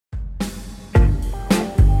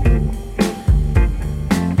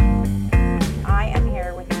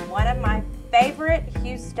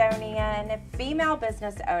Houstonian female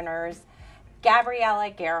business owners,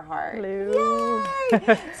 Gabriella Gerhardt. Hello.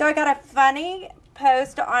 Yay! So I got a funny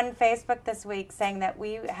post on Facebook this week saying that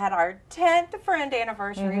we had our 10th friend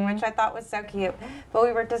anniversary, which I thought was so cute. But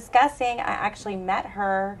we were discussing, I actually met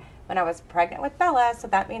her when I was pregnant with Bella, so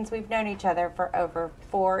that means we've known each other for over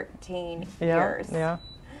 14 years. Yeah.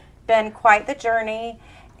 Been quite the journey,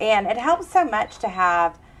 and it helps so much to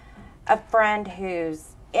have a friend who's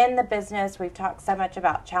in the business. We've talked so much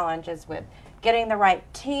about challenges with getting the right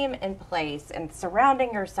team in place and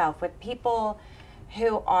surrounding yourself with people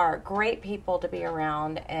who are great people to be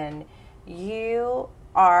around, and you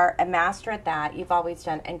are a master at that. You've always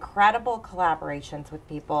done incredible collaborations with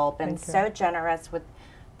people, been so generous with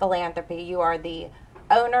philanthropy. You are the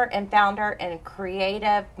owner and founder and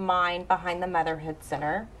creative mind behind the Motherhood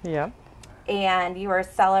Center. Yeah. And you are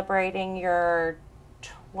celebrating your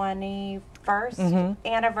 21st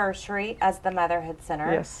anniversary as the Motherhood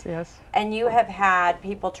Center. Yes, yes. And you have had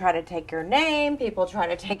people try to take your name, people try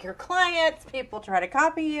to take your clients, people try to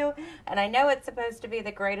copy you. And I know it's supposed to be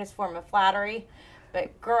the greatest form of flattery,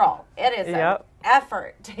 but girl, it is an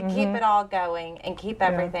effort to keep it all going and keep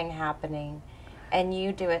everything happening. And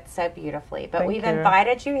you do it so beautifully. But we've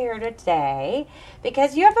invited you here today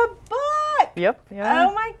because you have a book. Yep. Yeah.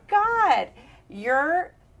 Oh my God.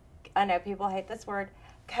 I know people hate this word,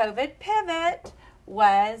 COVID pivot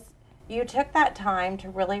was, you took that time to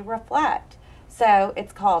really reflect. So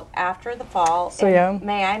it's called After the Fall. So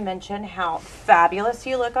may I mention how fabulous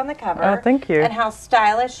you look on the cover? Oh, thank you. And how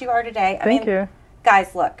stylish you are today. Thank you.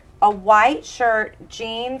 Guys, look, a white shirt,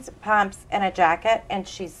 jeans, pumps, and a jacket, and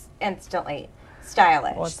she's instantly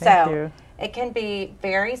stylish. Well, thank you. It can be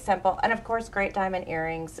very simple. And of course, great diamond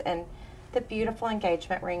earrings and the beautiful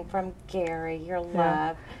engagement ring from Gary, your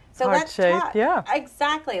love. So let's talk. Yeah.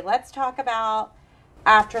 Exactly. Let's talk about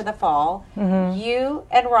After the Fall. You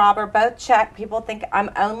and Rob are both Czech. People think I'm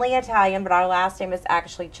only Italian, but our last name is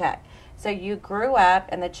actually Czech. So you grew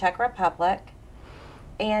up in the Czech Republic,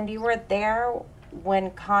 and you were there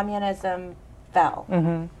when communism fell.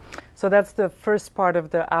 So that's the first part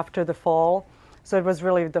of the After the Fall. So it was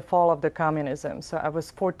really the fall of the communism. So I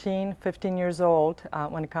was 15 years old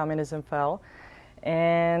when communism fell.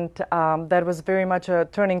 And that was very much a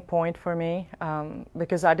turning point for me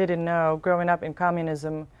because I didn't know, growing up in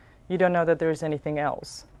communism, you don't know that there's anything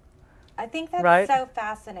else. I think that's so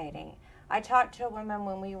fascinating. I talked to a woman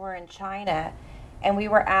when we were in China, and we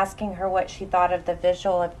were asking her what she thought of the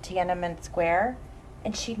visual of Tiananmen Square,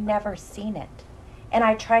 and she'd never seen it. And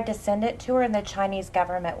I tried to send it to her, and the Chinese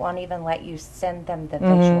government won't even let you send them the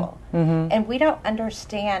visual. And we don't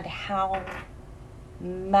understand how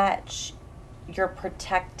much you're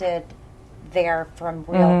protected there from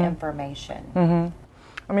real information.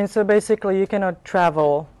 I mean, so basically you cannot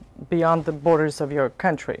travel beyond the borders of your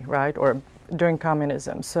country, right? Or during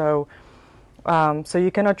communism. So, so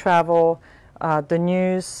you cannot travel. The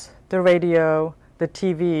news, the radio, the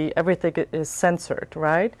TV, everything is censored,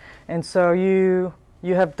 right? And so you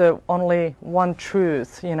have the only one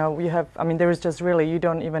truth, you know, there is just really, you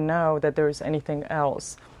don't even know that there is anything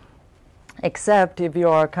else. Except if you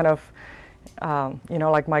are kind of,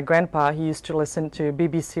 like my grandpa, he used to listen to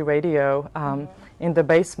BBC radio in the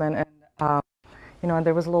basement, and, and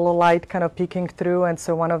there was a little light kind of peeking through, and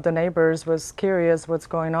so one of the neighbors was curious what's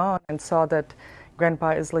going on and saw that grandpa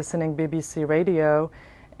is listening BBC radio,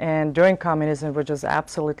 and during communism, which was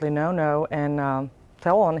absolutely no-no, and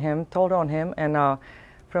told on him, and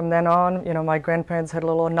from then on, my grandparents had a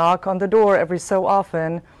little knock on the door every so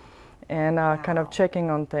often, and kind of checking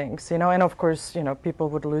on things, and of course, people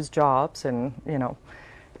would lose jobs and,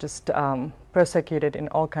 just persecuted in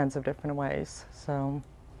all kinds of different ways, so.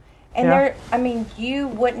 And you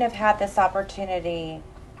wouldn't have had this opportunity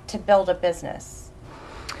to build a business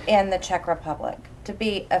in the Czech Republic, to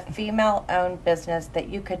be a female-owned business that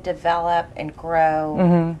you could develop and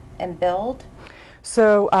grow and build?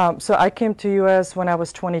 So, so I came to U.S. when I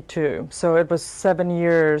was 22. So it was 7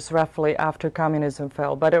 years roughly after communism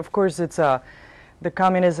fell. But of course, the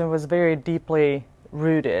communism was very deeply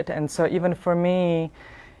rooted, and so even for me,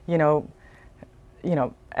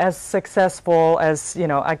 as successful as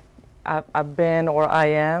I've been or I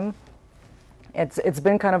am, it's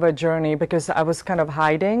been kind of a journey because I was kind of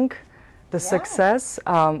hiding the success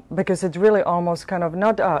because it's really almost kind of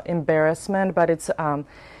not embarrassment, but it's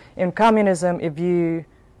in communism, if you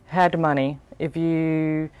had money, if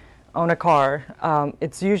you own a car,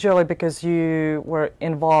 it's usually because you were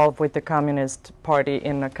involved with the Communist Party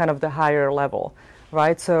in a kind of the higher level,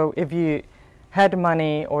 right? So if you had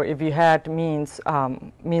money or if you had means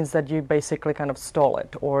that you basically kind of stole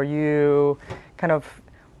it, or you kind of,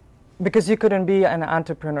 because you couldn't be an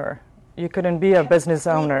entrepreneur. You couldn't be a business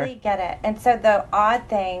owner. Completely get it. And so the odd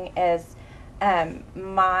thing is,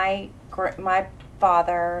 my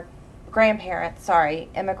grandparents,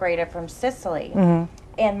 immigrated from Sicily. Mm-hmm.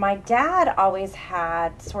 And my dad always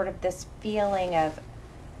had sort of this feeling of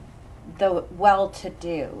the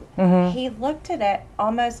well-to-do. Mm-hmm. He looked at it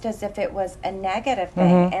almost as if it was a negative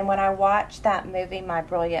thing. Mm-hmm. And when I watched that movie, My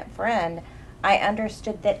Brilliant Friend, I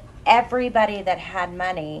understood that everybody that had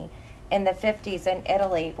money in the 50s in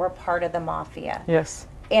Italy were part of the mafia. Yes.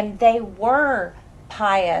 And they were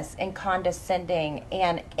pious and condescending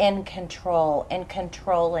and in control and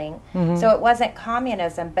controlling. Mm-hmm. So it wasn't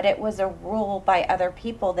communism, but it was a rule by other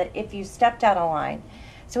people that if you stepped out of line.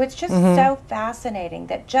 So it's just Mm-hmm. so fascinating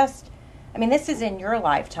that this is in your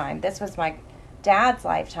lifetime. This was my dad's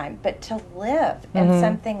lifetime. But to live in Mm-hmm.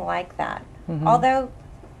 something like that, Mm-hmm. although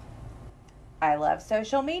I love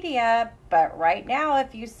social media, but right now,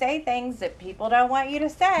 if you say things that people don't want you to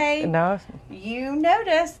say, No. you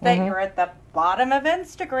notice that Mm-hmm. you're at the bottom of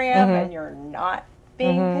Instagram Mm-hmm. and you're not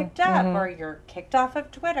being Mm-hmm. picked up, Mm-hmm. or you're kicked off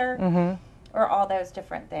of Twitter, Mm-hmm. or all those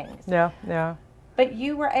different things. Yeah. Yeah. But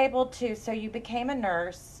you were able to, so you became a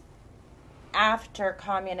nurse after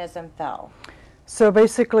communism fell. So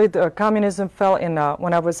basically, the communism fell in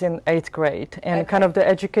when I was in 8th grade, and Okay. kind of the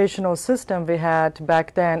educational system we had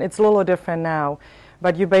back then. It's a little different now,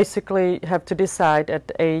 but you basically have to decide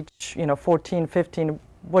at age 14, 15,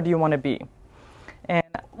 what do you want to be, and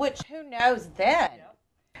Which, who knows then?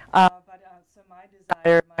 so my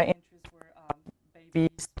desire, my interests were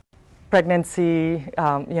babies, pregnancy.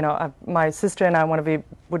 My sister and I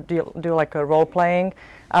would do like a role playing.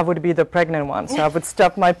 I would be the pregnant one, so I would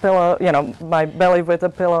stuff my pillow, my belly with a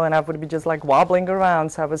pillow, and I would be just like wobbling around.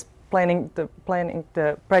 So I was planning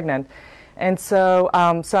the pregnant, and so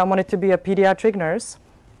so I wanted to be a pediatric nurse.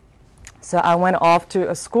 So I went off to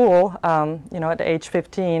a school, at age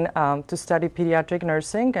 15, to study pediatric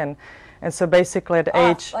nursing, and so basically at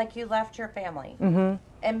age. Like you left your family Mm-hmm.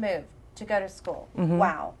 and moved to go to school. Mm-hmm.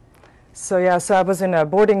 Wow. So so I was in a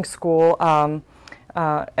boarding school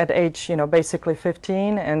at age, basically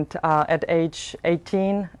 15, and at age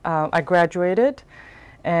 18, I graduated,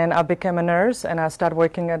 and I became a nurse, and I started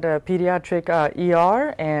working at a pediatric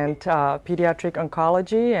ER and pediatric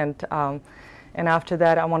oncology, and after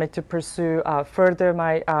that, I wanted to pursue further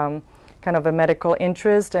my kind of a medical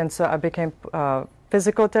interest, and so I became a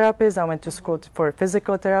physical therapist. I went to school for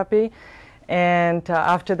physical therapy. And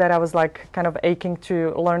after that, I was like kind of aching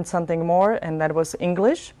to learn something more, and that was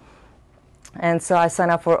English. And so I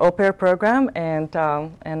signed up for au pair program, and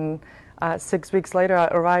 6 weeks later, I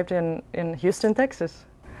arrived in Houston, Texas.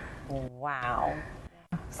 Wow.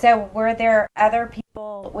 So were there other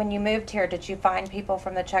people, when you moved here, did you find people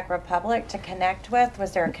from the Czech Republic to connect with?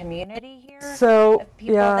 Was there a community here So, of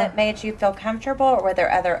people yeah. that made you feel comfortable, or were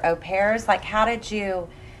there other au pairs? Like, how did you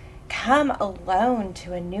come alone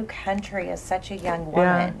to a new country as such a young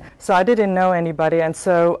woman? Yeah. So I didn't know anybody, and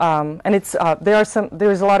so and it's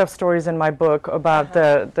there's a lot of stories in my book about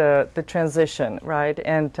the transition, right?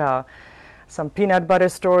 And some peanut butter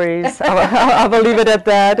stories. I will leave it at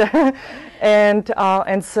that.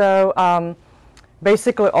 And so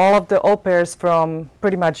basically all of the au pairs from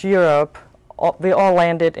pretty much Europe, we all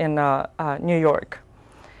landed in New York.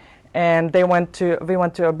 And we went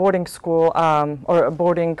to a boarding school, or a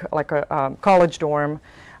boarding, like a college dorm.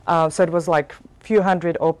 So it was like a few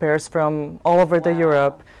hundred au pairs from all over the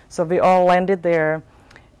Europe. So we all landed there,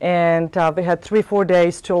 and we had 3-4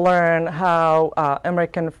 days to learn how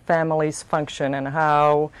American families function and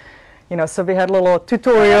how, so we had a little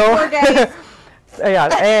tutorial. 4 days. Yeah,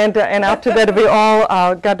 and after that we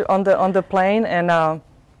all got on the plane and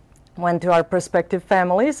went to our prospective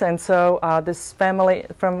families, and so this family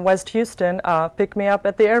from West Houston picked me up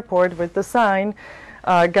at the airport with the sign,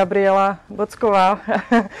 Gabriela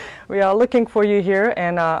Bockova, we are looking for you here,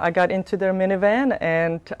 and I got into their minivan,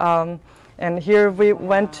 and here we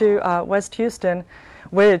went to West Houston,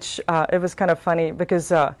 which it was kind of funny because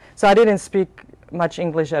so I didn't speak much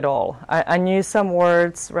English at all. I knew some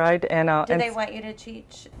words, right? Did they want you to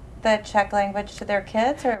teach the Czech language to their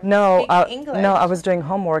kids, or No, speak English? no, I was doing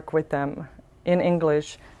homework with them in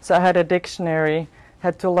English. So I had a dictionary,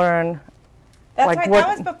 had to learn. That's like right. what- That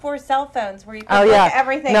was before cell phones, where you could Oh, look yeah.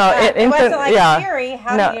 everything No, up. It wasn't like yeah. Siri.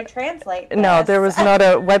 How No. do you translate this? No, there was not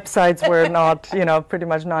a, websites were not, pretty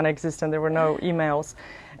much non-existent. There were no emails.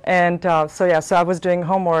 And so I was doing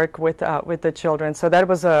homework with the children. So that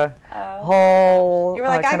was a whole You were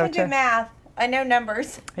like, I kind can of do math. I know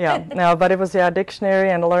numbers. Yeah, no, but it was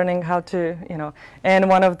dictionary and learning how to, and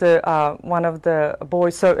one of the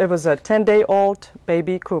boys. So it was a 10-day-old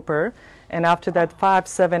baby Cooper, And after that, 5,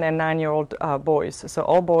 7, and 9-year-old boys. So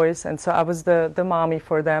all boys. And so I was the mommy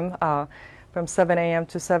for them from 7 a.m.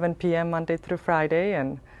 to 7 p.m. Monday through Friday,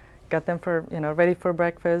 and got them for, ready for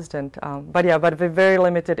breakfast. And but with very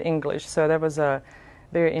limited English. So that was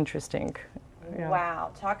very interesting. Yeah.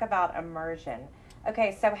 Wow. Talk about immersion.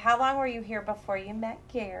 Okay, so how long were you here before you met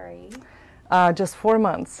Gary? Just 4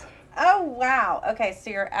 months. Oh, wow. Okay, so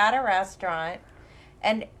you're at a restaurant.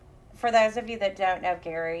 And for those of you that don't know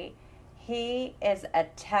Gary, he is a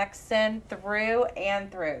Texan through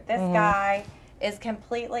and through. This guy is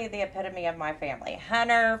completely the epitome of my family.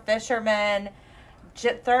 Hunter, fisherman,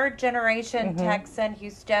 third generation Texan,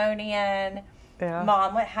 Houstonian. Yeah.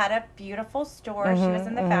 Mom had a beautiful store. She was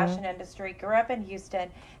in the fashion industry, grew up in Houston,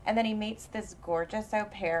 and then he meets this gorgeous au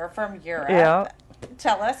pair from Europe. Yeah.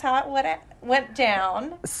 Tell us how it went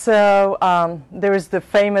down. So there was the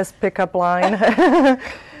famous pickup line.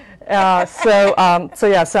 So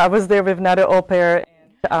I was there with another au pair.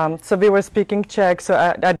 So we were speaking Czech. So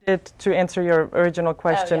I did, to answer your original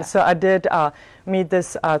question. Oh, yeah. So I did meet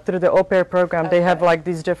this through the au pair program. They have like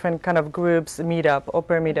these different kind of groups, au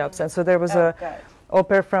pair meetups. And so there was a au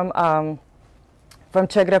pair from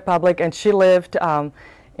Czech Republic, and she lived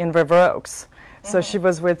in River Oaks. So she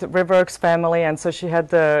was with River Oaks family, and so she had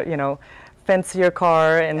the, fancier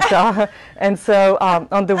car, and so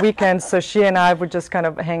on the weekends, so she and I would just kind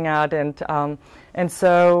of hang out, and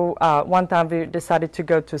so one time we decided to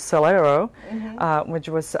go to Solero, which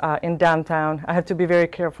was in downtown. I have to be very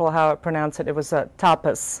careful how I pronounce it. It was a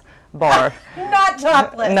tapas bar. Not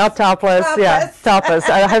topless. Not topless. Yeah, tapas.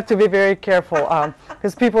 I have to be very careful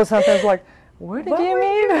because people sometimes like, what did you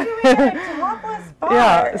mean? At a topless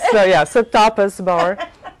bar? So tapas bar.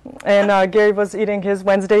 And Gary was eating his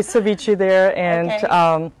Wednesday ceviche there,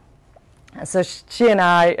 and so she and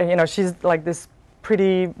I, she's like this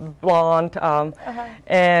pretty blonde,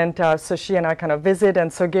 and so she and I kind of visit,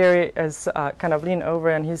 and so Gary is kind of leaned over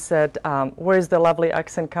and he said, where's the lovely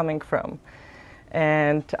accent coming from?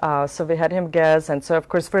 And so we had him guess, and so of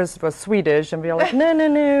course first it was Swedish, and we were like,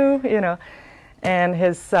 no, and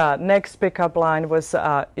his next pickup line was,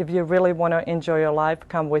 if you really want to enjoy your life,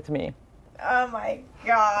 come with me. Oh my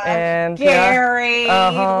gosh, and, Gary,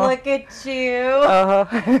 look at you.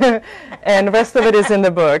 And the rest of it is in the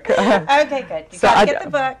book. Okay, good. You gotta get the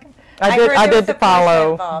book. I did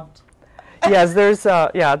follow. Involved. Yes,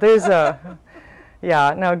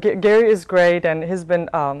 no, Gary is great, and he's been,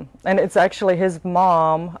 and it's actually his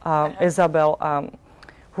mom, Isabel,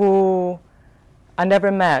 who I never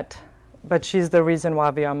met, but she's the reason why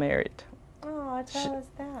we are married. Oh, tell us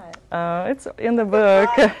that. It's in the book.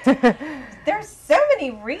 There's so many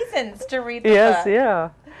reasons to read the book. Yes, yeah.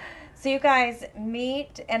 So you guys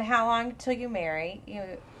meet, and how long till you marry?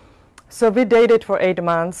 So we dated for 8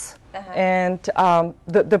 months, and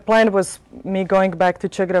the plan was me going back to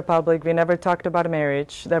Czech Republic. We never talked about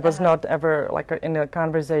marriage. That was not ever like in a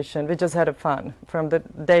conversation. We just had fun. From the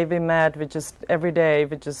day we met, every day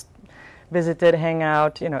we just visited, hang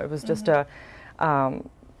out. It was just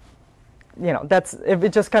we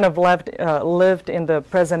just kind of lived in the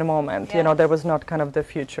present moment. Yeah. There was not kind of the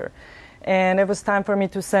future. And it was time for me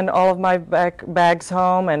to send all of my bags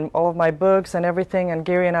home and all of my books and everything. And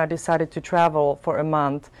Gary and I decided to travel for a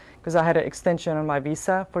month because I had an extension on my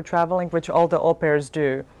visa for traveling, which all the au pairs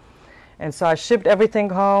do. And so I shipped everything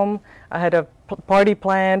home. I had a party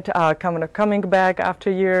planned, coming back after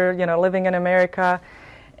a year, living in America.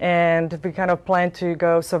 And we kind of planned to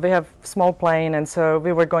go, so we have a small plane, and so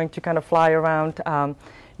we were going to kind of fly around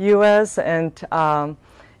U.S.,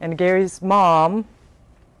 and Gary's mom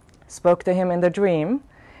spoke to him in the dream,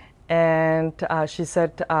 and she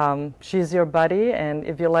said, she's your buddy, and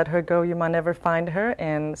if you let her go, you might never find her.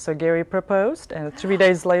 And so Gary proposed, and 3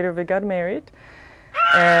 days later we got married.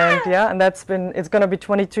 And it's going to be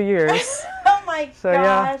 22 years. Oh my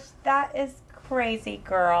gosh, that is crazy,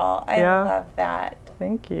 girl. I love that.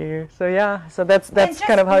 Thank you. So that's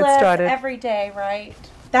kind of how it started. Every day, right?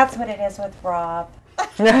 That's what it is with Rob.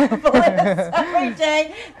 Bliss every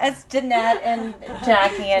day, as Danette and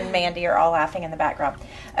Jackie and Mandy are all laughing in the background.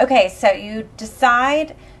 Okay, so you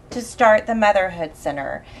decide to start the Motherhood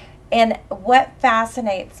Center. And what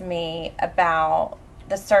fascinates me about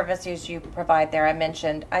the services you provide there, I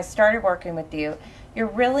mentioned, I started working with you. You're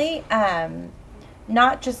really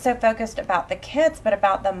not just so focused about the kids, but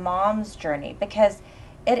about the mom's journey, because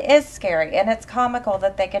it is scary and it's comical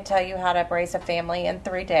that they could tell you how to raise a family in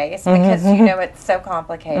 3 days because it's so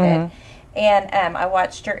complicated. And I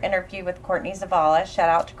watched your interview with Courtney Zavala. Shout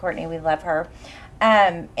out to Courtney, we love her.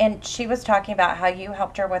 And she was talking about how you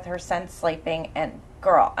helped her with her son sleeping, and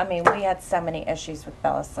girl, I mean, we had so many issues with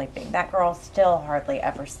Bella sleeping. That girl still hardly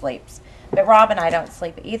ever sleeps. But Rob and I don't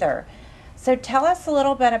sleep either. So tell us a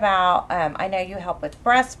little bit about, I know you help with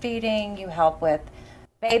breastfeeding, you help with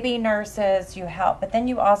baby nurses, you help, but then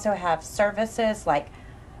you also have services like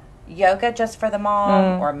yoga just for the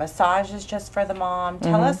mom or massages just for the mom.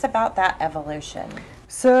 Tell us about that evolution.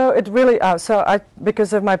 So it really,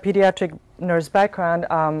 because of my pediatric nurse background,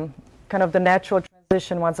 kind of the natural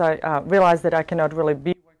transition once I realized that I cannot really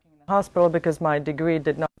be working in the hospital because my degree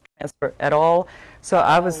did not transfer at all. So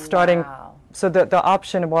I was starting, so the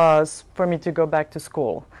option was for me to go back to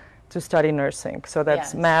school to study nursing. So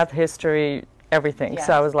that's math, history, everything.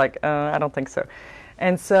 So I was like, I don't think so.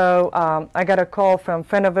 And so I got a call from a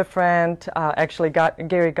friend of a friend,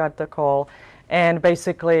 Gary got the call, and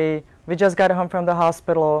basically we just got home from the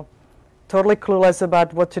hospital, totally clueless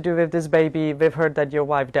about what to do with this baby. We've heard that your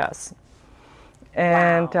wife does.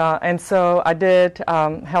 And so I did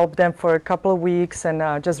help them for a couple of weeks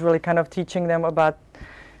and just really kind of teaching them about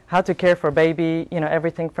how to care for baby, you know,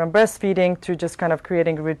 everything from breastfeeding to just kind of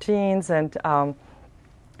creating routines. And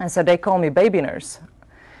so they call me baby nurse.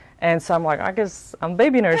 And so I'm like, I guess I'm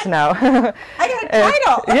baby nurse now. I got a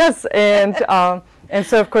title. Yes, and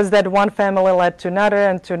so of course that one family led to another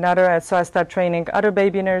and to another, and so I started training other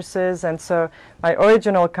baby nurses. And so my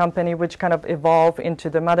original company, which kind of evolved into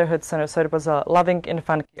the Motherhood Center, so it was a Loving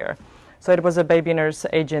Infant Care. So it was a baby nurse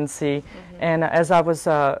agency, and as I was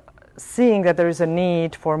seeing that there is a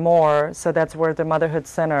need for more, so that's where the Motherhood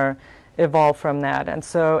Center evolved from that. And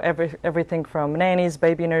so everything from nannies,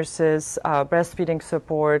 baby nurses, breastfeeding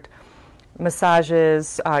support,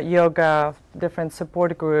 massages, yoga, different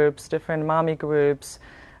support groups, different mommy groups,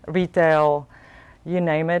 retail, you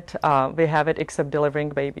name it, we have it except delivering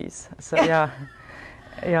babies. So yeah.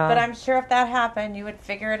 But I'm sure if that happened, you would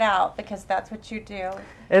figure it out because that's what you do.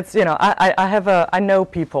 It's, you know, I know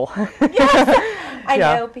people. Yes, I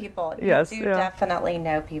know people. You do yeah. definitely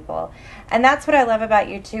know people. And that's what I love about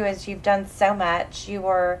you too, is you've done so much. You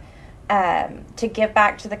were, to give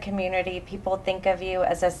back to the community, people think of you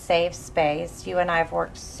as a safe space. You and I have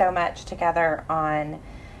worked so much together on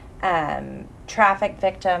traffic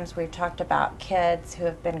victims. We've talked about kids who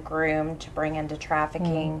have been groomed to bring into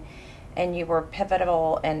trafficking. And you were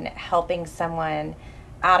pivotal in helping someone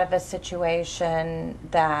out of a situation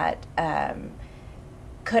that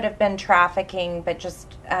could have been trafficking, but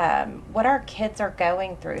just what our kids are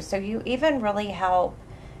going through. So you even really help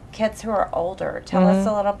kids who are older. Tell us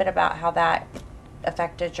a little bit about how that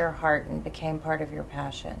affected your heart and became part of your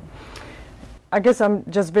passion. I guess I'm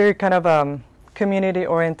just very kind of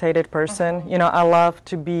community-orientated person. You know, I love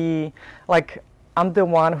to be like, I'm the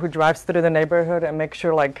one who drives through the neighborhood and make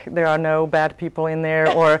sure like there are no bad people in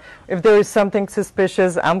there, or if there is something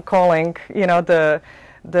suspicious, I'm calling, you know, the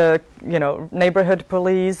you know, neighborhood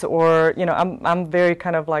police, or you know, I'm very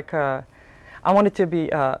kind of like I wanted to be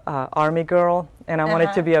a army girl, and I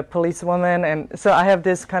wanted to be a policewoman, and so I have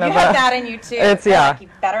this kind of have that in you too. It's like, you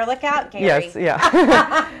better look out, Gary. Yes,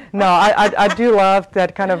 yeah. No, I do love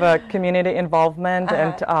that kind of a community involvement,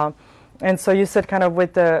 and so you said kind of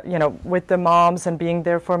with the, you know, with the moms and being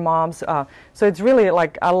there for moms. So it's really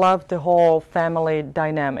like I love the whole family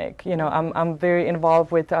dynamic. You know, I'm very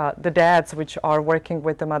involved with the dads, which are working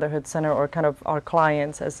with the Motherhood Center, or kind of our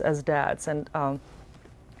clients as dads. And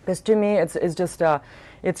because to me, it's just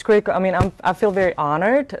it's critical. I mean, I feel very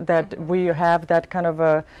honored that we have that kind of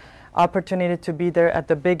a opportunity to be there at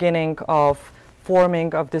the beginning of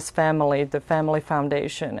forming of this family, the family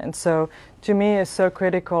foundation. And so to me, it's so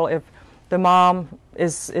critical if the mom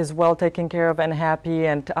is well taken care of and happy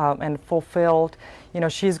and fulfilled. You know,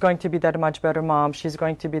 she's going to be that much better mom. She's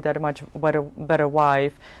going to be that much better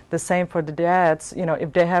wife. The same for the dads. You know,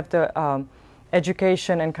 if they have the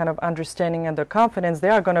education and kind of understanding and the confidence, they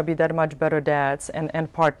are going to be that much better dads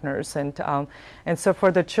and partners. And so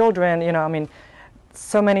for the children, you know, I mean,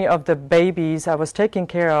 so many of the babies I was taking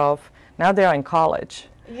care of, now they are in college.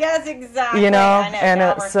 Yes, exactly. You know, I know. and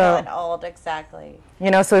now we're feeling old, exactly.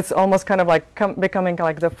 You know, so it's almost kind of like becoming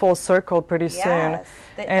like the full circle pretty soon. Yes,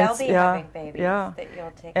 they'll be having babies that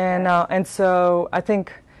you'll take care of. And so I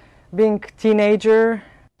think being teenager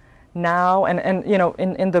now, and you know,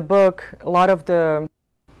 in the book, a lot of the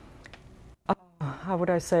how would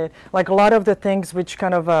I say it? Like a lot of the things which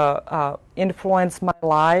kind of influenced my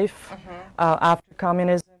life after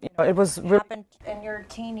communism. You know, it was really happened in your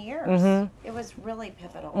teen years. It was really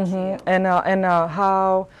pivotal to you. And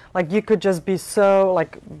how like you could just be so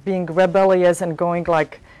like being rebellious and going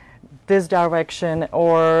like this direction,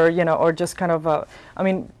 or you know, or just kind of I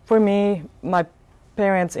mean, for me, my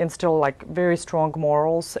parents instill like very strong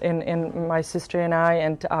morals in my sister and I,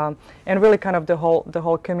 and really kind of the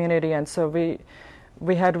whole community. And so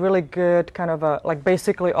we had really good kind of like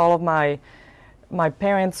basically all of my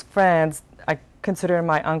parents' friends I consider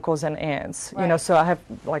my uncles and aunts. Right. You know, so I have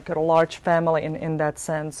like a large family in that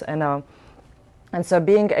sense, and so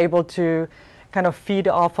being able to kind of feed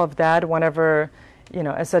off of that whenever, you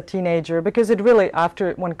know, as a teenager, because it really,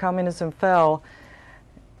 after when communism fell,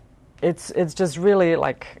 it's just really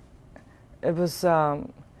like it was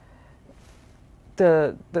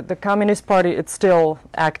the Communist Party. It's still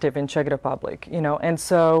active in Czech Republic, you know, and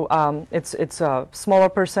so it's a smaller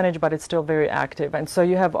percentage, but it's still very active. And so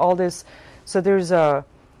you have all this. So there's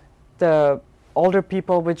the older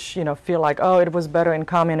people, which, you know, feel like, oh, it was better in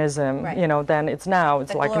communism, Right. you know, than it's now.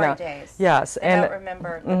 It's The like glory now. days. Yes, They and don't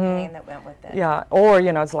remember the pain that went with it. yeah, or,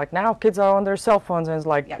 you know, it's like now kids are on their cell phones, and it's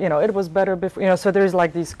like, Yep. you know, it was better before, you know, so there's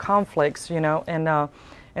like these conflicts, you know,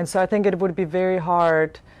 and so I think it would be very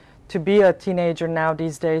hard to be a teenager now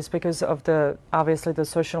these days because of obviously the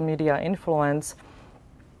social media influence.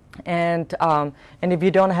 And if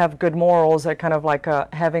you don't have good morals, kind of like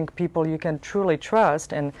having people you can truly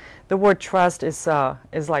trust, and the word trust is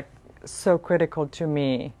like so critical to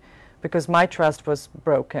me, because my trust was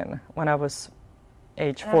broken when I was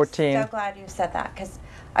age 14. I'm so glad you said that, because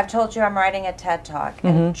I've told you I'm writing a TED Talk,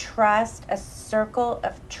 and trust, a circle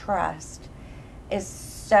of trust, is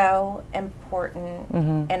so important,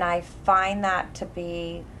 and I find that to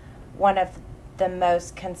be one of the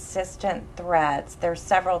most consistent threads. There's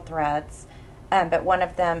several threads, but one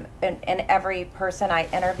of them in every person I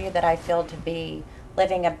interview that I feel to be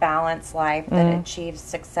living a balanced life that achieves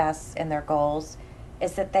success in their goals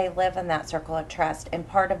is that they live in that circle of trust. And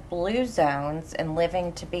part of Blue Zones and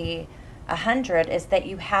living to be 100 is that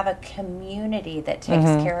you have a community that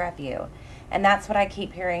takes care of you. And that's what I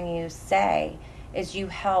keep hearing you say, is you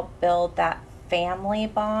help build that family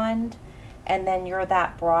bond, and then you're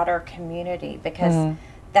that broader community, because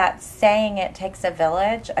that saying, it takes a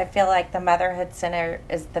village, I feel like the Motherhood Center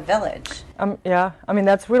is the village. Yeah, I mean,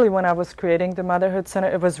 that's really when I was creating the Motherhood Center,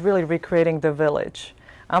 it was really recreating the village.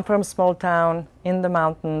 I'm from a small town in the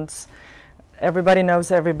mountains. Everybody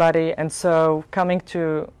knows everybody. And so coming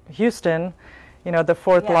to Houston, you know, the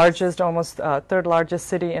fourth largest, almost third largest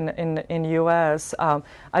city in U.S.,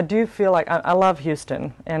 I do feel like I love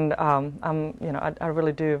Houston, and I'm, you know, I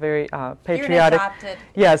really do very patriotic. You're an adopted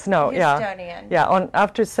Houstonian. Yeah.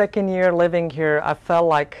 After second year living here, I felt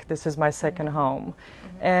like this is my second home,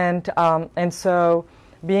 and so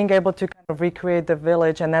being able to kind of recreate the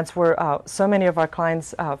village, and that's where so many of our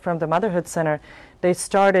clients from the Motherhood Center, they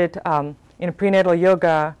started in prenatal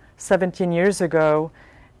yoga 17 years ago.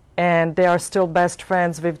 And they are still best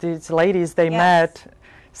friends with these ladies they met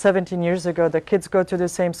 17 years ago. The kids go to the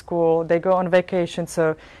same school. They go on vacation.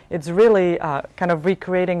 So it's really kind of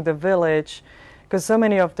recreating the village, because so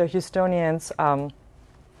many of the Houstonians,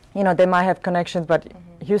 you know, they might have connections, but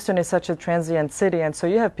Houston is such a transient city. And so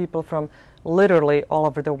you have people from literally all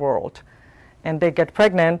over the world. And they get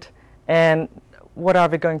pregnant, and what are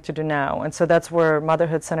we going to do now? And so that's where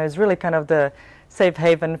Motherhood Center is really kind of the safe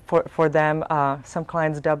haven for them. Some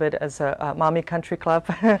clients dub it as a mommy country club.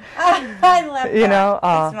 I love that. You know,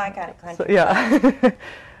 it's my kind of country club.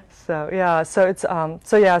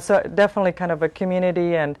 So definitely kind of a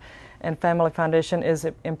community and family foundation is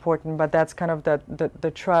important, but that's kind of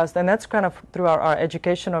the trust, and that's kind of through our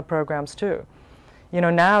educational programs too. You know,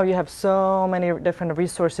 now you have so many different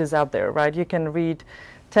resources out there, right? You can read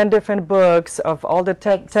 10 different books of all the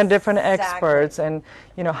 10 different experts, and,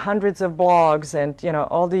 you know, hundreds of blogs, and, you know,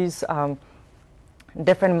 all these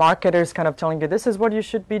different marketers kind of telling you this is what you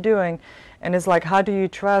should be doing. And it's like, how do you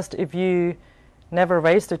trust if you never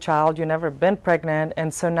raised a child, you never been pregnant,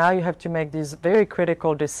 and so now you have to make these very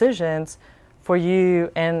critical decisions for you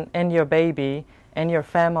and your baby and your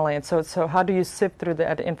family. And so how do you sift through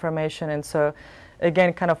that information? And so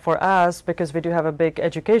again, kind of for us, because we do have a big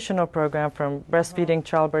educational program from breastfeeding,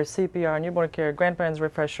 childbirth, CPR, newborn care, grandparents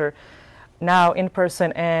refresher, now in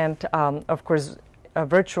person, and of course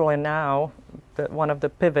virtual, and now one of the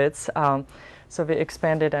pivots. So we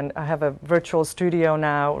expanded, and I have a virtual studio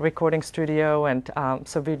now, recording studio, and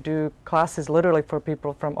so we do classes literally for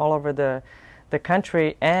people from all over the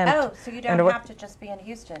country. And so you don't have to just be in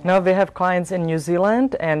Houston. No, we have clients in New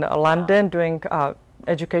Zealand and London doing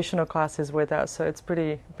educational classes with us, so it's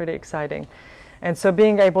pretty exciting. And so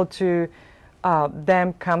being able to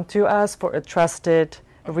them come to us for a trusted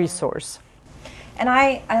resource. And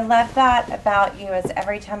I love that about you, is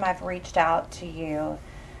every time I've reached out to you,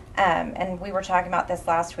 and we were talking about this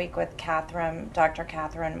last week with Dr.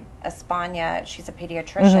 Catherine Espana. She's a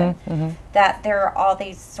pediatrician. That there are all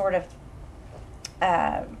these sort of,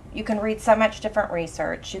 you can read so much different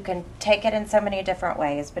research. You can take it in so many different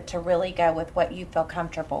ways, but to really go with what you feel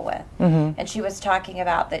comfortable with. And she was talking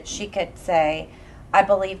about that she could say, I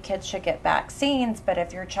believe kids should get vaccines, but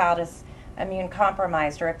if your child is immune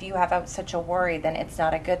compromised, or if you have such a worry, then it's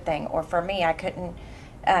not a good thing. Or for me, I couldn't,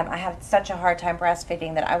 I had such a hard time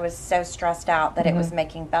breastfeeding that I was so stressed out that it was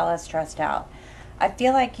making Bella stressed out. I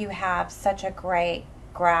feel like you have such a great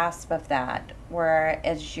grasp of that,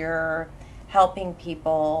 whereas you're helping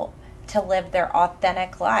people to live their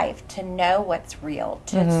authentic life, to know what's real,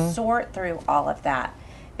 to sort through all of that.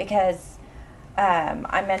 Because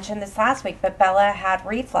I mentioned this last week, but Bella had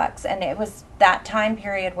reflux, and it was that time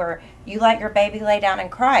period where you let your baby lay down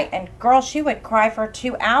and cry. And girl, she would cry for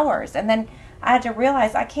 2 hours. And then I had to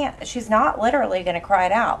realize she's not literally going to cry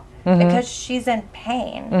it out because she's in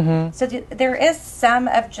pain. So there is some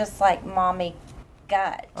of just like mommy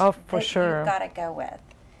gut for sure you've got to go with.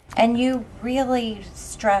 And you really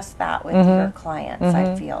stress that with your clients,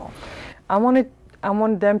 I feel. I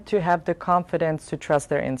want them to have the confidence to trust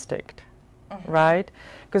their instinct, right?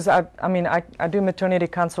 Because I do maternity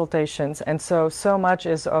consultations, and so much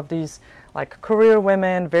is of these like career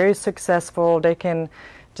women, very successful. They can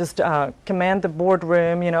just command the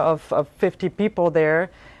boardroom, of 50 people there,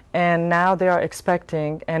 and now they are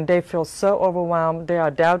expecting, and they feel so overwhelmed. They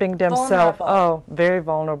are doubting themselves. Vulnerable. Oh, very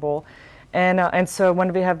vulnerable. And so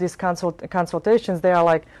when we have these consultations, they are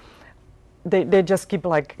like, they just keep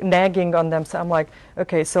like nagging on them. So I'm like,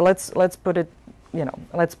 okay, so let's put it,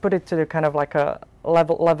 let's put it to the kind of like a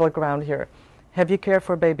level ground here. Have you cared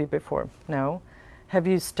for a baby before? No. Have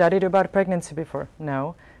you studied about pregnancy before?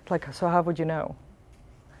 No. It's like, so how would you know?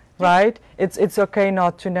 Right? It's okay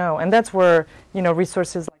not to know, and that's where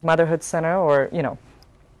resources like Motherhood Center or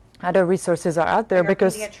other resources are out there,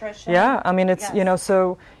 because pediatrician. It's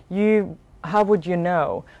so how would you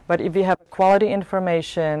know? But if you have quality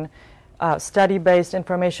information, study-based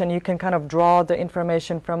information, you can kind of draw the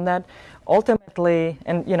information from that. Ultimately,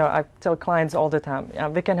 and I tell clients all the time,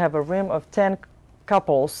 we can have a room of 10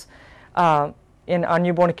 couples in our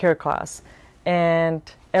newborn care class, and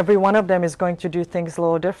every one of them is going to do things a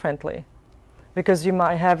little differently, because you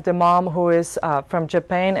might have the mom who is from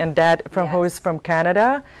Japan and dad who is from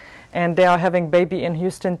Canada, and they are having baby in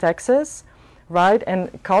Houston, Texas, right?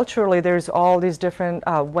 And culturally, there's all these different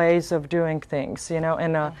ways of doing things,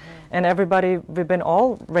 and everybody, we've been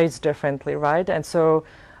all raised differently, right? And so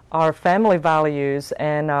our family values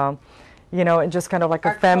and and just kind of like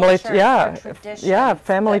our a family, culture,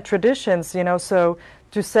 family traditions, so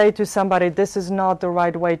to say to somebody, this is not the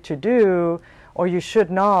right way to do, or you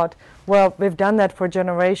should not, well, we've done that for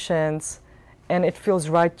generations, and it feels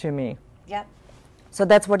right to me. Yep. So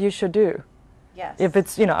that's what you should do. Yes. If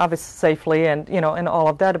it's, obviously safely and, and all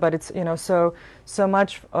of that, but it's, so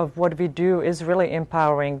much of what we do is really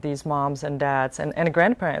empowering these moms and dads and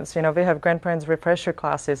grandparents. We have grandparents refresher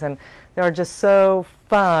classes, and they are just so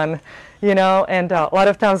fun, and a lot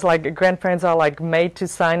of times, like, grandparents are, like, made to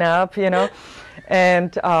sign up,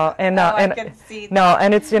 and I can see that. No,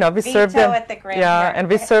 and it's we serve them at the grandparent. and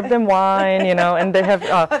we serve them wine, and they have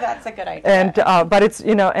oh, that's a good idea. And but it's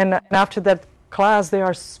and after that class, they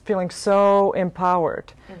are feeling so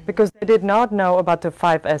empowered, because they did not know about the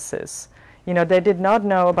 5 S's. They did not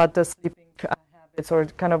know about the sleeping habits, or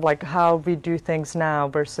kind of like how we do things now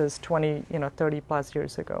versus 20, 30 plus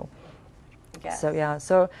years ago. Yes.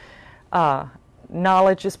 So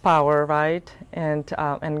knowledge is power, right? And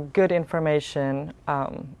good information,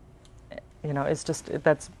 it's just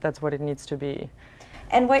that's what it needs to be.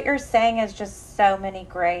 And what you're saying is just so many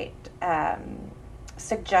great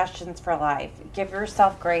suggestions for life. Give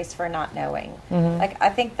yourself grace for not knowing. Like, I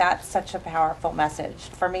think that's such a powerful message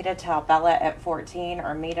for me to tell Bella at 14,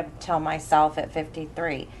 or me to tell myself at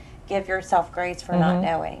 53. Give yourself grace for not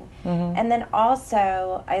knowing. And then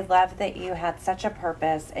also, I love that you had such a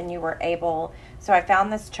purpose, and you were able, so I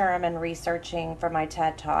found this term in researching for my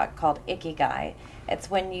TED Talk called Ikigai. It's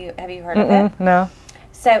when have you heard of it? No.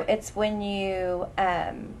 So it's when you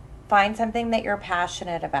find something that you're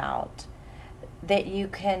passionate about, that you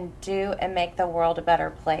can do and make the world a better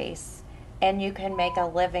place, and you can make a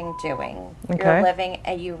living doing. Okay. You're living,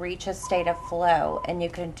 and you reach a state of flow, and you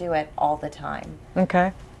can do it all the time.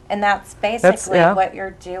 Okay. And that's basically what you're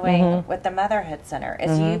doing with the Motherhood Center,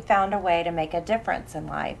 is you found a way to make a difference in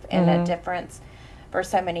life, and a difference for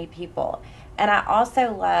so many people. And I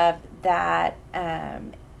also love that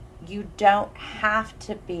you don't have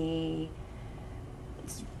to be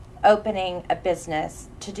opening a business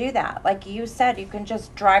to do that. Like you said, you can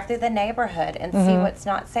just drive through the neighborhood and see what's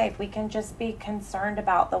not safe. We can just be concerned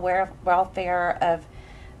about the welfare of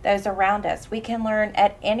those around us. We can learn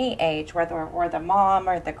at any age, whether we're the mom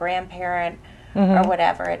or the grandparent or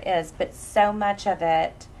whatever it is. But so much of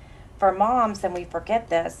it for moms, and we forget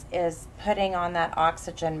this, is putting on that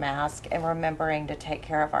oxygen mask and remembering to take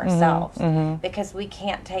care of ourselves, because we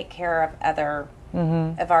can't take care of other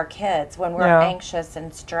of our kids when we're anxious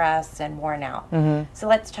and stressed and worn out. So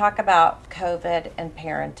let's talk about COVID and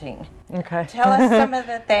parenting. Okay. Tell us some of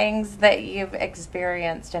the things that you've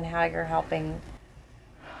experienced and how you're helping.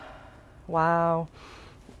 Wow.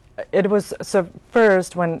 It was, so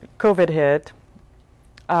first when COVID hit,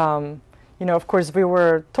 you know, of course we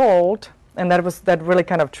were told, and that really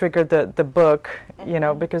kind of triggered the book, you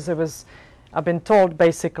know, because it was, I've been told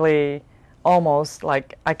basically almost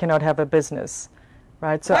like I cannot have a business.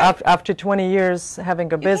 Right. So after 20 years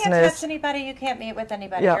having a business, you can't touch anybody. You can't meet with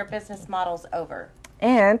anybody. Your business model's over.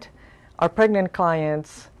 And our pregnant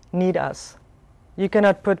clients need us. You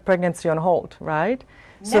cannot put pregnancy on hold, right?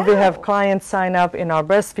 No. So we have clients sign up in our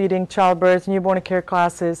breastfeeding, childbirth, newborn care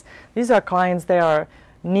classes. These are clients, they are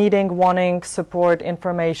needing, wanting support,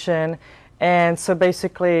 information. And so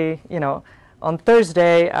basically, you know, on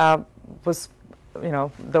Thursday was, you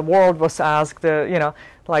know, the world was asked, you know,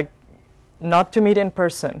 like, not to meet in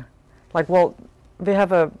person. Like, well, we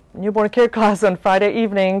have a newborn care class on Friday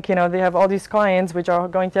evening, you know, they have all these clients which are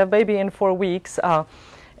going to have baby in 4 weeks,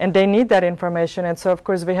 and they need that information. And so, of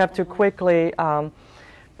course, we have to quickly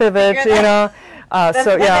pivot, you know.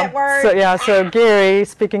 So Gary,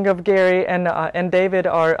 speaking of Gary and David,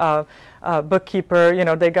 our bookkeeper, you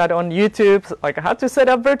know, they got on YouTube, like how to set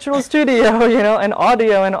up virtual studio, you know, and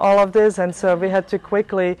audio and all of this. And so we had to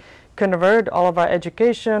quickly convert all of our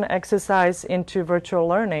education, exercise into virtual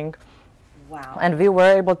learning. Wow. And we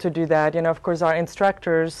were able to do that. You know, of course, our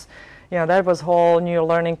instructors, you know, that was a whole new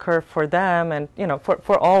learning curve for them and, you know,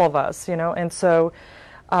 for all of us, you know. And so,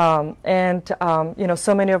 you know,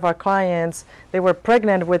 so many of our clients, they were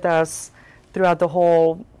pregnant with us throughout the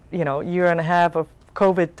whole, you know, year and a half of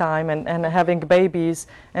COVID time and having babies,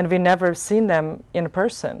 and we never seen them in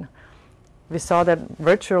person. We saw that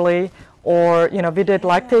virtually. Or, you know, we did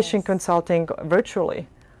lactation consulting virtually.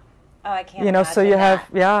 Oh, I can't. You know, so you have,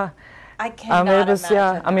 I cannot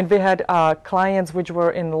imagine. I mean, we had clients which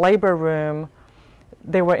were in labor room.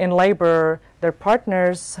 They were in labor. Their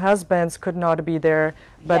partners, husbands could not be there.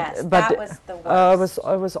 But that was the worst.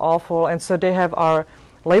 It was awful. And so they have our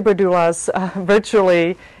labor doulas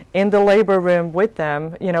virtually in the labor room with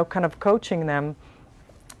them, you know, kind of coaching them.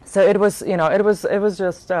 So it was, you know, it was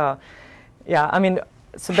just, I mean.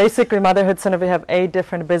 So basically, Motherhood Center, we have 8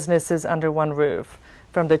 different businesses under one roof,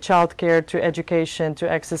 from the child care to education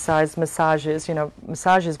to exercise, massages. You know,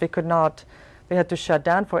 massages, we had to shut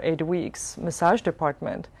down for 8 weeks, massage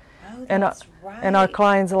department. Oh, that's right. And our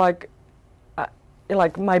clients are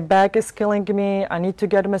like, my back is killing me, I need to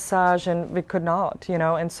get a massage, and we could not, you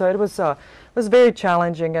know. And so it was very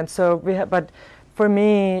challenging. And so but for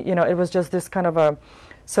me, you know, it was just this kind of a,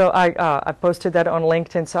 so I posted that on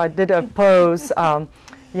LinkedIn. So I did a pose,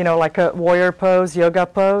 you know, like a warrior pose, yoga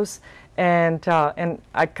pose, and I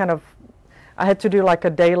had to do like a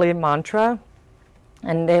daily mantra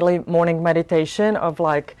and daily morning meditation of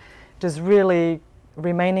like just really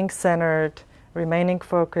remaining centered, remaining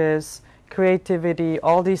focused, creativity,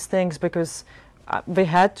 all these things, because we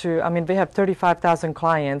had to. I mean, we have 35,000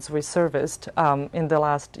 clients we serviced in the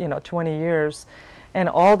last 20 years, and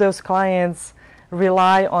all those clients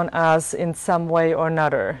rely on us in some way or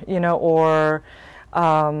another, or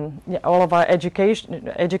all of our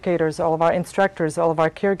educators, all of our instructors, all of our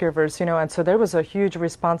caregivers, and so there was a huge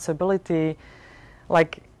responsibility.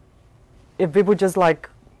 Like, if we would just like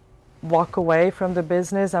walk away from the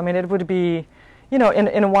business, I mean, it would be,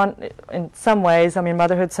 in some ways, I mean,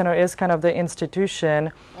 Motherhood Center is kind of the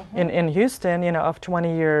institution in Houston, of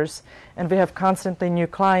 20 years, and we have constantly new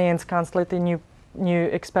clients, constantly new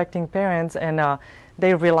expecting parents, and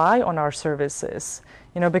they rely on our services,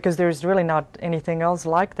 because there's really not anything else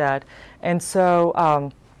like that. And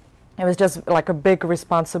so it was just like a big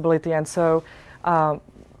responsibility. And so kind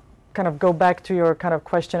of go back to your kind of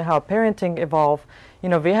question, how parenting evolved,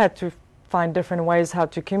 we had to find different ways how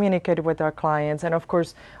to communicate with our clients. And of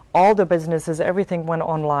course, all the businesses, everything went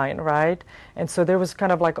online, right? And so there was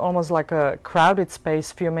kind of like almost like a crowded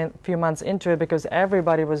space few months into it, because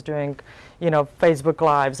everybody was doing, Facebook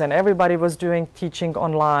Lives, and everybody was doing teaching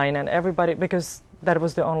online, and everybody, because that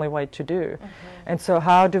was the only way to do. And so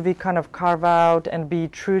how do we kind of carve out and be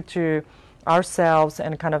true to ourselves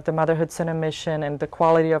and kind of the Motherhood Center mission and the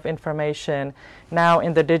quality of information now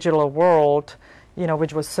in the digital world, you know,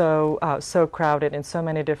 which was so crowded in so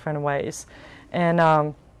many different ways.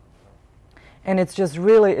 And it's just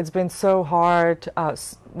really, it's been so hard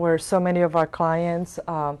where so many of our clients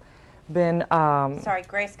been... Sorry,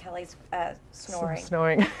 Grace Kelly's snoring.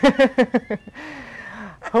 Snoring.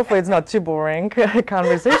 Hopefully it's not too boring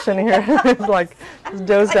conversation here. It's like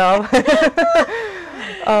dozed off.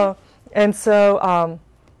 And so,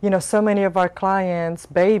 you know, so many of our clients,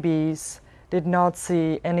 babies, did not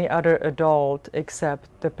see any other adult except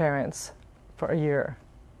the parents for a year.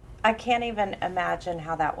 I can't even imagine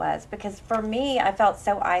how that was, because for me, I felt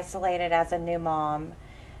so isolated as a new mom.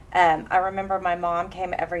 I remember my mom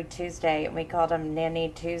came every Tuesday, and we called them Nanny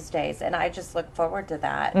Tuesdays, and I just looked forward to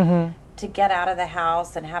that, to get out of the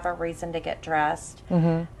house and have a reason to get dressed.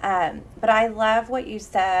 But I love what you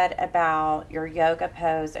said about your yoga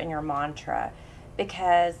pose and your mantra,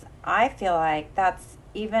 because I feel like that's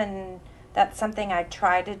something I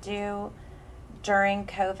try to do during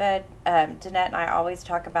COVID. Danette and I always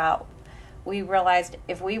talk about, we realized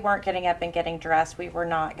if we weren't getting up and getting dressed, we were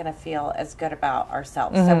not going to feel as good about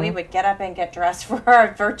ourselves. So we would get up and get dressed for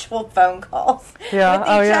our virtual phone calls with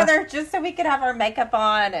each other, just so we could have our makeup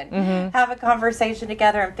on and have a conversation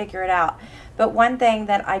together and figure it out. But one thing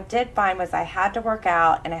that I did find was I had to work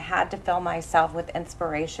out and I had to fill myself with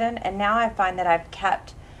inspiration. And now I find that I've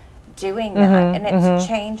kept doing that, and it's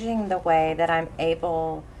changing the way that I'm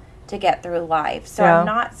able to get through life. So I'm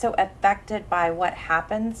not so affected by what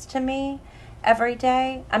happens to me every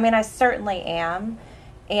day. I mean, I certainly am,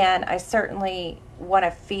 and I certainly want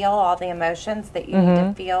to feel all the emotions that you need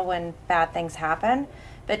to feel when bad things happen,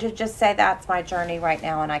 but to just say that's my journey right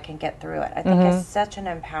now and I can get through it, I think is such an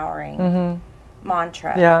empowering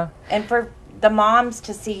mantra. And for the moms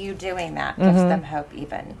to see you doing that gives them hope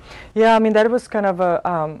even. I mean, that was kind of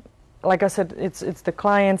a like I said, it's the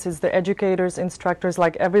clients, it's the educators, instructors,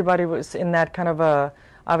 like everybody was in that kind of a,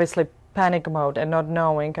 obviously, panic mode and not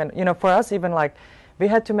knowing. And, you know, for us, even like, we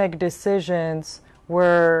had to make decisions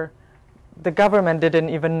where the government didn't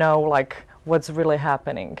even know, like, what's really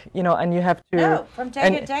happening, you know, and you have to... No, from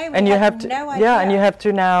day to day, we had no idea. Yeah, and you have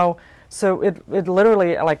to now, so it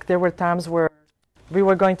literally, like, there were times where we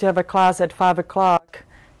were going to have a class at 5 o'clock,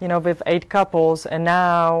 you know, with 8 couples, and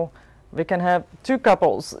now we can have 2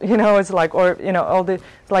 couples, you know, it's like, or, you know, it's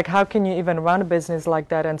like, how can you even run a business like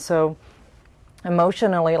that? And so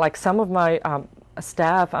emotionally, like some of my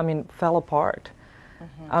staff, I mean, fell apart.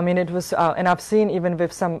 I mean, it was, and I've seen even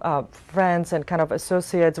with some friends and kind of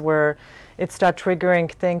associates where it started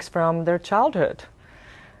triggering things from their childhood.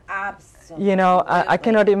 Absolutely. You know, I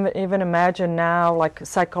cannot even imagine now, like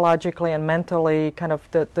psychologically and mentally, kind of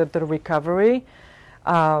the recovery.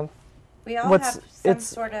 We all have some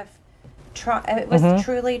sort of it was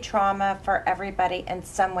truly trauma for everybody in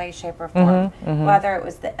some way, shape, or form, whether it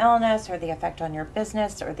was the illness or the effect on your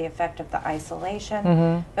business or the effect of the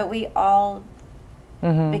isolation. But we all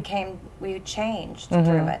we changed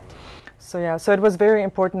through it. So so it was very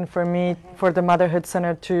important for me, for the Motherhood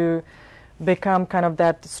Center to become kind of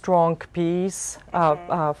that strong piece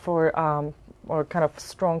for, or kind of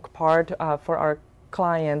strong part for our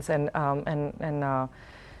clients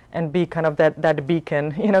and be kind of that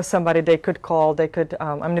beacon, you know, somebody they could call, they could,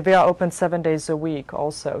 I mean, we are open 7 days a week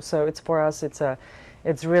also, so it's for us,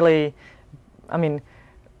 it's really, I mean,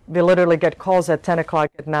 we literally get calls at 10 o'clock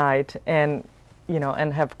at night and, you know,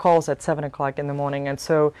 and have calls at 7 o'clock in the morning, and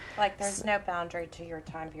so. Like there's no boundary to your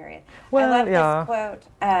time period. Well, I love this quote.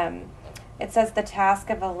 It says, the task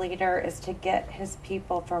of a leader is to get his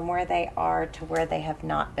people from where they are to where they have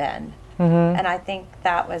not been. And I think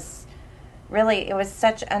that was really, it was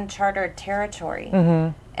such uncharted territory,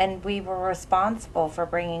 and we were responsible for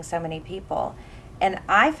bringing so many people. And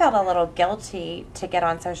I felt a little guilty to get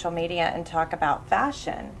on social media and talk about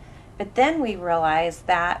fashion, but then we realized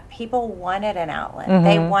that people wanted an outlet.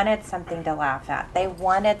 They wanted something to laugh at. They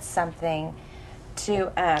wanted something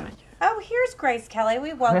to, oh, here's Grace Kelly.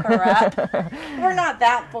 We woke her up. We're not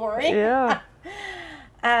that boring. Yeah.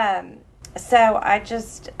 So I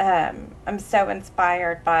just, I'm so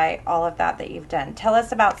inspired by all of that you've done. Tell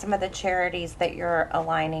us about some of the charities that you're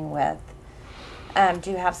aligning with. Do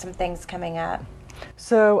you have some things coming up?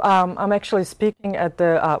 So I'm actually speaking at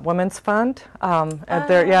the Women's Fund at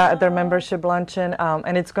their membership luncheon,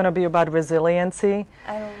 and it's going to be about resiliency.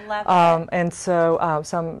 I love it. And so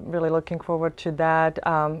I'm really looking forward to that.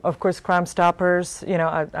 Of course, Crime Stoppers. You know,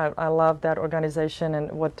 I love that organization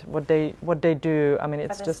and what they do. I mean,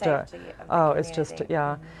 it's just it's just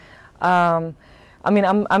I mean,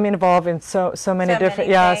 I'm involved in so many So different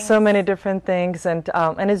many so things. many different things, and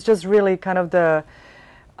it's just really kind of a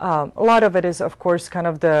lot of it is, of course, kind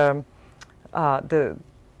of uh, the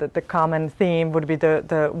the common theme would be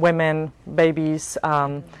the women, babies,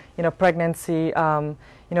 pregnancy,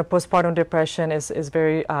 postpartum depression is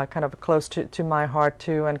very kind of close to my heart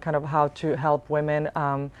too, and kind of how to help women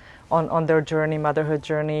on their journey, motherhood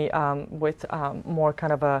journey, with more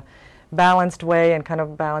kind of a balanced way and kind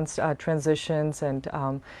of balanced transitions, and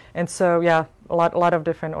so yeah, a lot of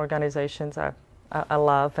different organizations I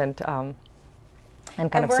love and kind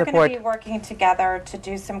And of we're going support. to be working together to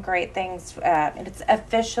do some great things. It's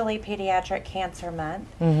officially Pediatric Cancer Month.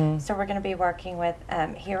 So we're going to be working with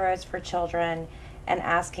Heroes for Children and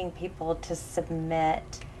asking people to submit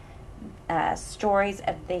stories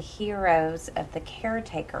of the heroes, of the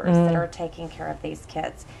caretakers that are taking care of these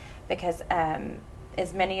kids. Because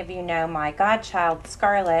as many of you know, my godchild,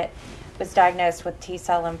 Scarlett, was diagnosed with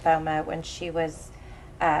T-cell lymphoma when she was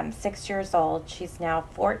 6 years old. She's now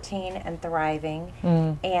 14 and thriving.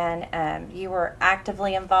 And you were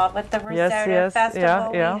actively involved with the Risotto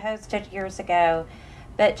Festival we hosted years ago.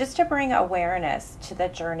 But just to bring awareness to the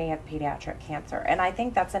journey of pediatric cancer. And I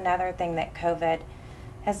think that's another thing that COVID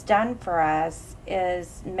has done for us,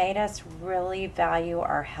 is made us really value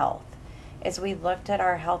our health. As we looked at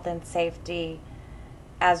our health and safety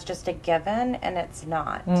as just a given, and it's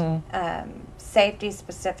not. Safety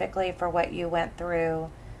specifically for what you went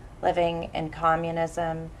through living in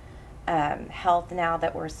communism, health now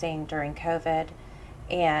that we're seeing during COVID.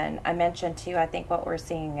 And I mentioned too, I think what we're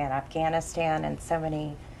seeing in Afghanistan and so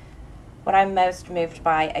many, what I'm most moved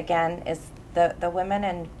by again is the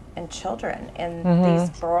women and children. And these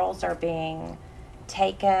girls are being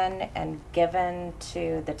taken and given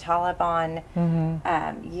to the Taliban,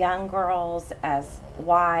 young girls as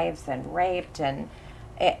wives and raped, and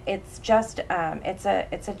it's just it's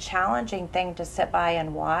a challenging thing to sit by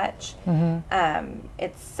and watch.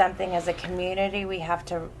 It's something as a community we have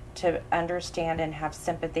to understand and have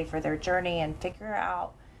sympathy for their journey and figure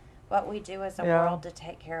out what we do as a world to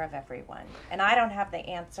take care of everyone. And I don't have the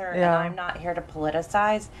answer, and I'm not here to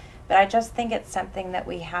politicize, but I just think it's something that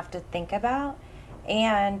we have to think about.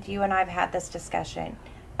 And you and I have had this discussion.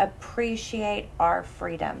 Appreciate our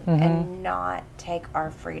freedom and not take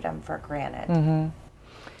our freedom for granted.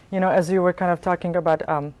 You know, as you were kind of talking about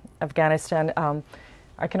Afghanistan,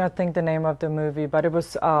 I cannot think the name of the movie, but it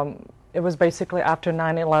was basically after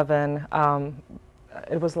 9/11.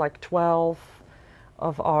 It was like 12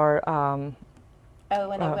 of our.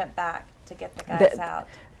 When they went back to get the guys out.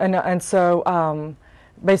 And so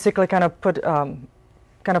basically kind of put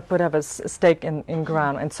have a stake in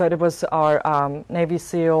ground. And so it was our Navy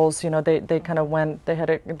SEALs. You know, they kind of went. They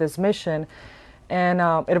had this mission. And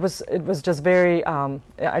it was just very.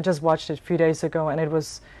 I just watched it a few days ago, and it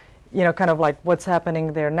was, you know, kind of like what's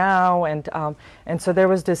happening there now, and so there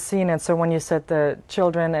was this scene. And so when you said the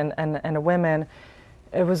children and the women,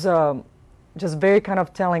 it was just very kind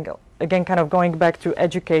of telling, again, kind of going back to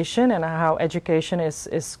education and how education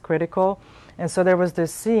is critical. And so there was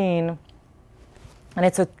this scene, and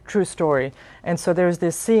it's a true story. And so there's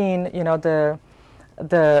this scene, you know, the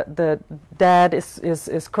dad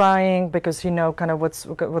is crying because you know kind of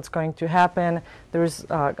what's going to happen. There's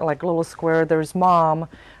like a little square. There's mom,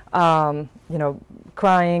 you know,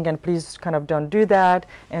 crying and please kind of don't do that.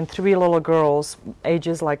 And 3 little girls,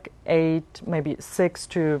 ages like 8, maybe 6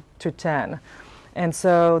 to 10. And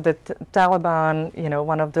so the Taliban, you know,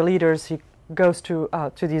 one of the leaders, he goes to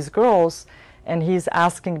these girls, and he's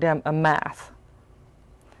asking them a math.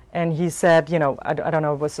 And he said, you know, I don't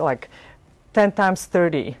know, it was like 10 times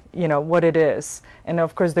 30, you know, what it is. And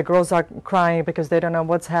of course the girls are crying because they don't know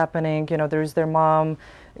what's happening. You know, there's their mom,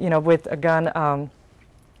 you know, with a gun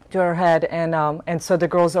to her head. And so the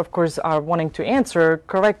girls, of course, are wanting to answer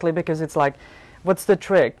correctly because it's like, what's the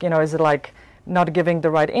trick? You know, is it like not giving the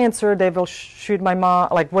right answer? They will shoot my mom.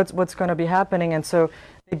 Like, what's going to be happening? And so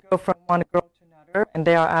they go from one girl to another, and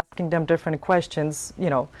they are asking them different questions, you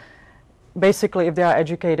know, basically if they are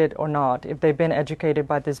educated or not, if they've been educated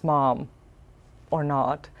by this mom or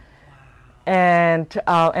not. And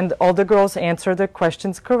all the girls answer the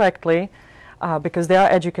questions correctly because they are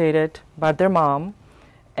educated by their mom.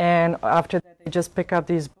 And after that, they just pick up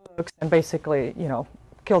these books and basically, you know,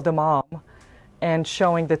 kill the mom, and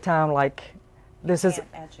showing the town like, this is,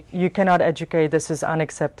 you cannot educate, this is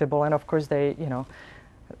unacceptable. And of course they, you know,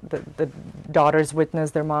 the daughters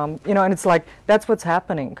witness their mom, you know, and it's like, that's what's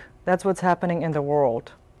happening. That's what's happening in the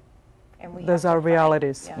world. And those are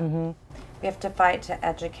realities. Yeah. We have to fight to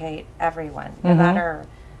educate everyone, no matter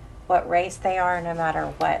what race they are, no matter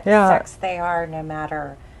what sex they are, no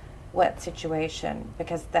matter what situation,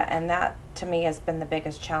 because that to me has been the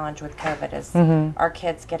biggest challenge with COVID is our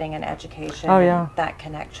kids getting an education and that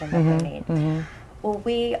connection that they need. Well,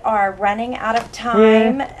 we are running out of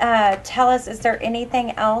time. Tell us, is there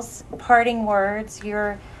anything else, parting words?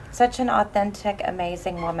 You're such an authentic,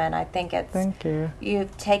 amazing woman. I think it's, thank you.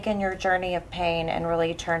 You've taken your journey of pain and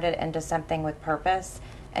really turned it into something with purpose,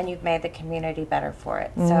 and you've made the community better for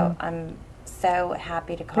it. So I'm so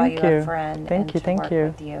happy to call you a friend and to work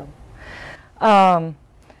with you.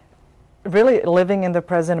 Really living in the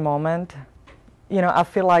present moment, you know, I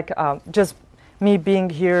feel like just me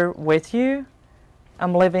being here with you,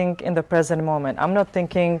 I'm living in the present moment. I'm not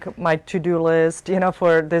thinking my to-do list, you know,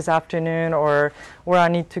 for this afternoon or where I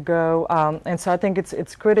need to go. And so I think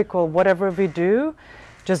it's critical, whatever we do,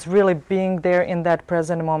 just really being there in that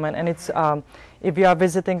present moment. And it's, if you are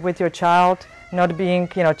visiting with your child, not being,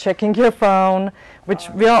 you know, checking your phone, which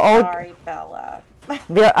we are all... Sorry, Bella.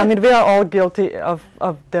 we are all guilty of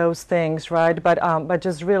those things, right? But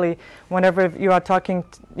just really, whenever you are talking,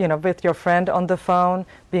 you know, with your friend on the phone,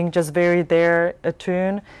 being just very there,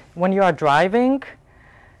 attuned. When you are driving,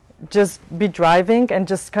 just be driving and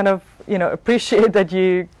just kind of, you know, appreciate that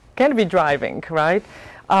you can be driving, right?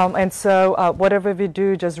 And so whatever we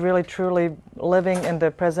do, just really truly living in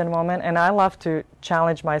the present moment. And I love to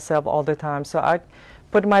challenge myself all the time. So I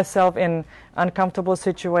put myself in uncomfortable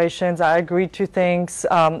situations. I agree to things,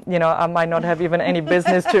 you know, I might not have even any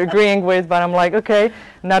business to agreeing with, but I'm like, okay,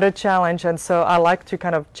 another challenge. And so I like to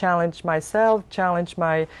kind of challenge myself, challenge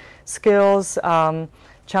my skills,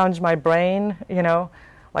 challenge my brain, you know,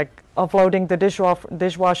 like offloading the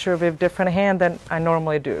dishwasher with different hand than I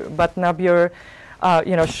normally do. Button up your,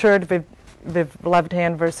 you know, shirt with left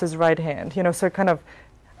hand versus right hand, you know, so kind of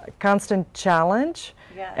constant challenge.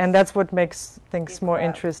 Yes. And that's what makes things more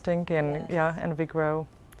interesting, and and we grow.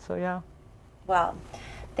 So Well,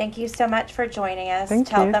 thank you so much for joining us.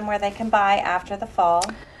 Tell them where they can buy After the Fall.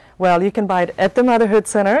 Well, you can buy it at the Motherhood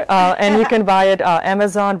Center, and you can buy it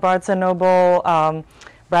Amazon, Barnes & Noble,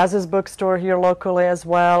 Brazos Bookstore here locally as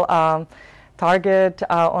well, Target,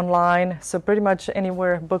 online, so pretty much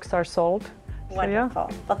anywhere books are sold. Wonderful.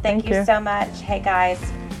 So, well, thank you so much. Hey, guys,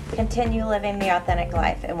 continue living the authentic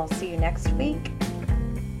life, and we'll see you next week.